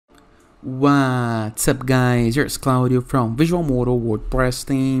What's up guys, here's Claudio from Visual Modo WordPress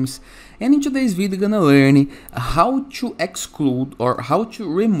themes, and in today's video we're gonna learn how to exclude or how to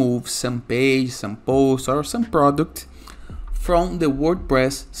remove some page, some post or some product from the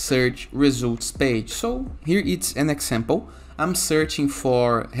WordPress search results page. So here it's an example. I'm searching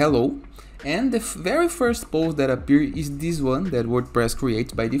for hello, and the very first post that appears is this one that WordPress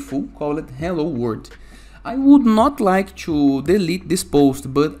creates by default, called Hello World. I would not like to delete this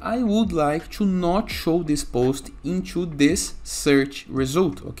post, but I would like to not show this post into this search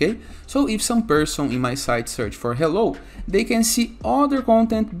result, okay? So if some person in my site search for hello, they can see other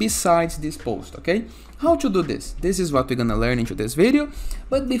content besides this post, okay? How to do this? This is what we're gonna learn into this video.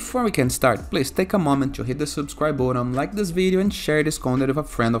 But before we can start, please take a moment to hit the subscribe button, like this video and share this content with a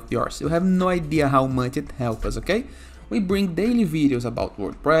friend of yours. You have no idea how much it helps us, okay? We bring daily videos about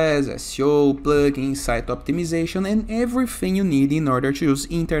WordPress, SEO, plugins, site optimization, and everything you need in order to use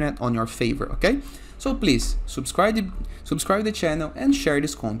internet on your favor, okay? So please, subscribe the channel and share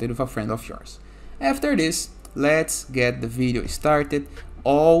this content with a friend of yours. After this, let's get the video started,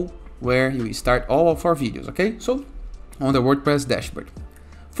 where you start all of our videos, okay? So, on the WordPress dashboard.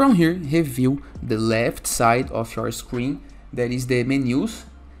 From here, review the left side of your screen, that is the menus.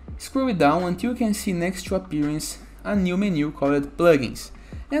 Scroll it down until you can see next to appearance a new menu called plugins,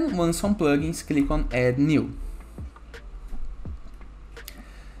 and once on plugins, click on add new.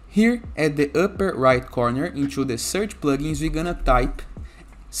 Here at the upper right corner into the search plugins, we're gonna type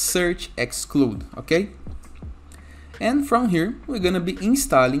search exclude, okay? And from here we're gonna be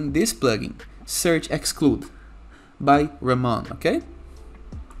installing this plugin, search exclude by Ramon, okay?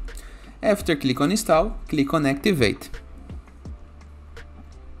 After click on install, click on activate.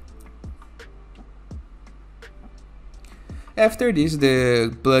 After this,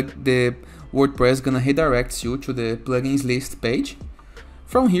 the WordPress gonna redirect you to the plugins list page.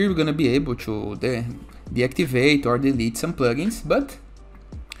 From here, we're gonna be able to deactivate or delete some plugins, but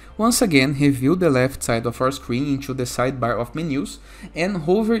once again, review the left side of our screen into the sidebar of menus and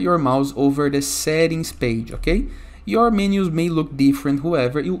hover your mouse over the settings page, okay? Your menus may look different,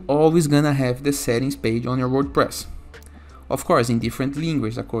 however, you always gonna have the settings page on your WordPress. Of course, in different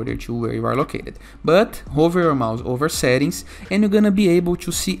languages according to where you are located. But hover your mouse over settings and you're gonna be able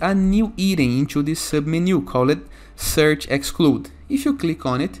to see a new item into this submenu called search exclude. If you click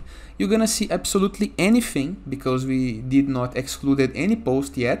on it, you're gonna see absolutely anything because we did not exclude any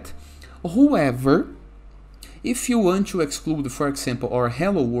post yet. However, if you want to exclude, for example, our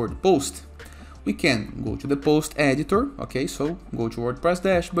hello world post, we can go to the post editor, okay, so go to WordPress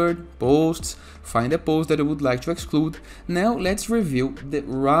dashboard, posts, find a post that you would like to exclude. Now let's review the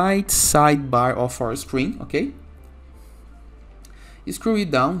right sidebar of our screen, okay? Scroll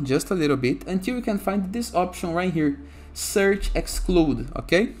it down just a little bit until you can find this option right here, search exclude,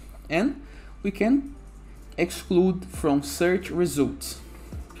 okay? And we can exclude from search results.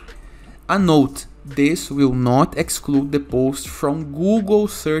 A note, this will not exclude the post from Google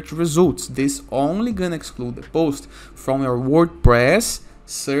search results. This only gonna exclude the post from your WordPress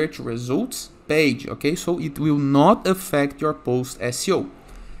search results page, okay? So it will not affect your post SEO.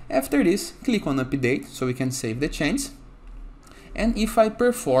 After this, click on update so we can save the change. And if I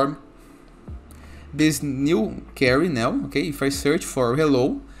perform this new query now, okay, if I search for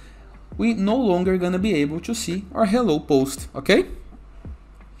hello, we no longer gonna be able to see our hello post, okay?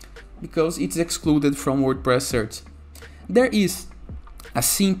 Because it's excluded from WordPress search. There is a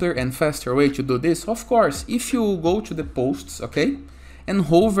simpler and faster way to do this. Of course, if you go to the posts, okay, and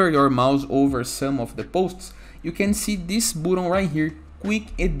hover your mouse over some of the posts, you can see this button right here, quick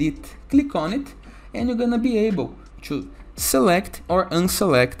edit. Click on it and you're gonna be able to select or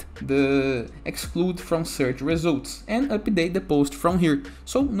unselect the exclude from search results and update the post from here.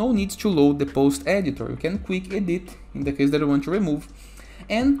 So no need to load the post editor. You can quick edit in the case that you want to remove.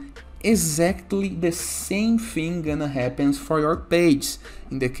 And exactly the same thing gonna happen for your page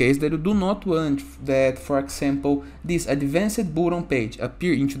in the case that you do not want that, for example, this advanced button page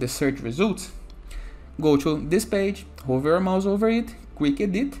appear into the search results. Go to this page, hover your mouse over it, quick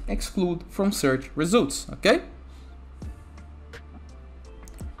edit, exclude from search results, okay?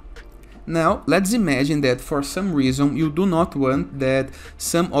 Now let's imagine that for some reason you do not want that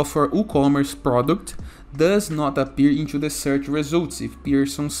some of our WooCommerce product does not appear into the search results. If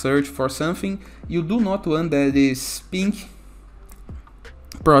person search for something, you do not want that this pink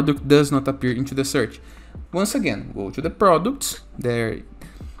product does not appear into the search. Once again, go to the products, there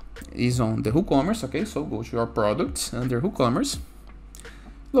is on the WooCommerce, okay, so go to your products under WooCommerce,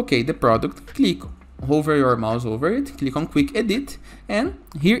 locate the product, click, hover your mouse over it, click on quick edit, and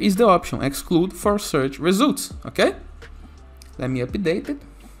here is the option exclude for search results, okay? Let me update it.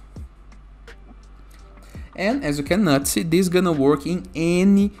 And as you cannot see, this is gonna work in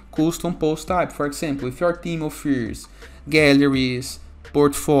any custom post type. For example, if your team offers galleries,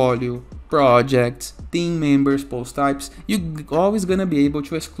 portfolio, projects, team members, post types, you're always gonna be able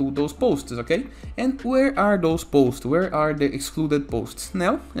to exclude those posts, okay? And where are those posts? Where are the excluded posts?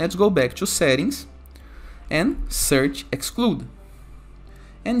 Now, let's go back to settings and search exclude.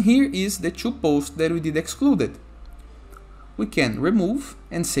 And here is the 2 posts that we did excluded. We can remove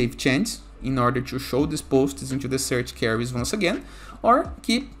and save changes in order to show these posts into the search queries once again, or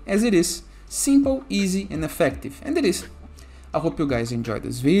keep as it is. Simple, easy, and effective. And it is. I hope you guys enjoyed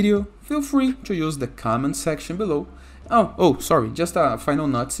this video. Feel free to use the comment section below. Sorry, just a final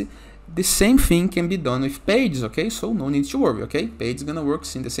note. The same thing can be done with pages, okay? So no need to worry, okay? Page is gonna work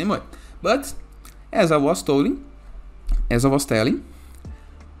in the same way. But as I was telling, in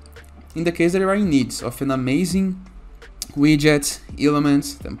the case that you are in need of an amazing widgets,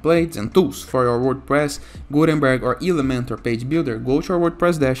 elements, templates, and tools for your WordPress, Gutenberg, or Elementor page builder, go to our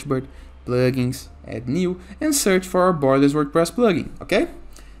WordPress dashboard, plugins, add new, and search for our borderless WordPress plugin, okay?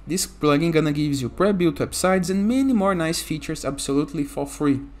 This plugin gonna gives you pre-built websites and many more nice features absolutely for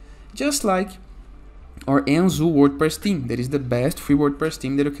free. Just like our Enzo WordPress theme, that is the best free WordPress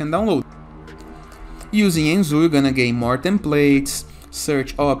theme that you can download. Using Enzo, you're gonna gain more templates,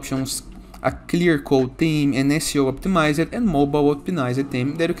 search options, a clear code theme, and SEO optimized and mobile optimized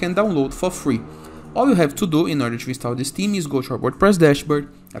theme that you can download for free. All you have to do in order to install this theme is go to our WordPress dashboard,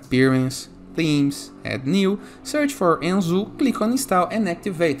 appearance, themes, add new, search for Enzo, click on install and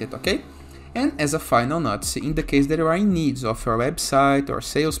activate it, okay? And as a final note, in the case that you are in need of your website or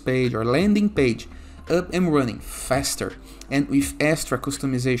sales page or landing page up and running faster and with extra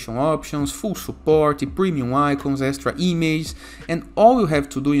customization options, full support, premium icons, extra images, and all you have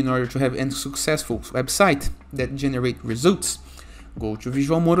to do in order to have a successful website that generate results, go to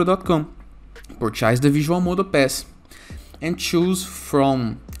visualmodo.com, purchase the Visual Modo Pass, and choose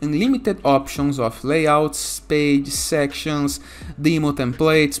from unlimited options of layouts, page, sections, demo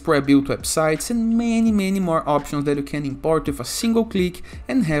templates, pre-built websites, and many more options that you can import with a single click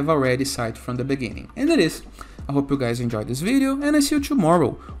and have a ready site from the beginning. And that is. I hope you guys enjoyed this video, and I see you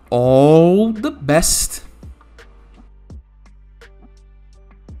tomorrow. All the best!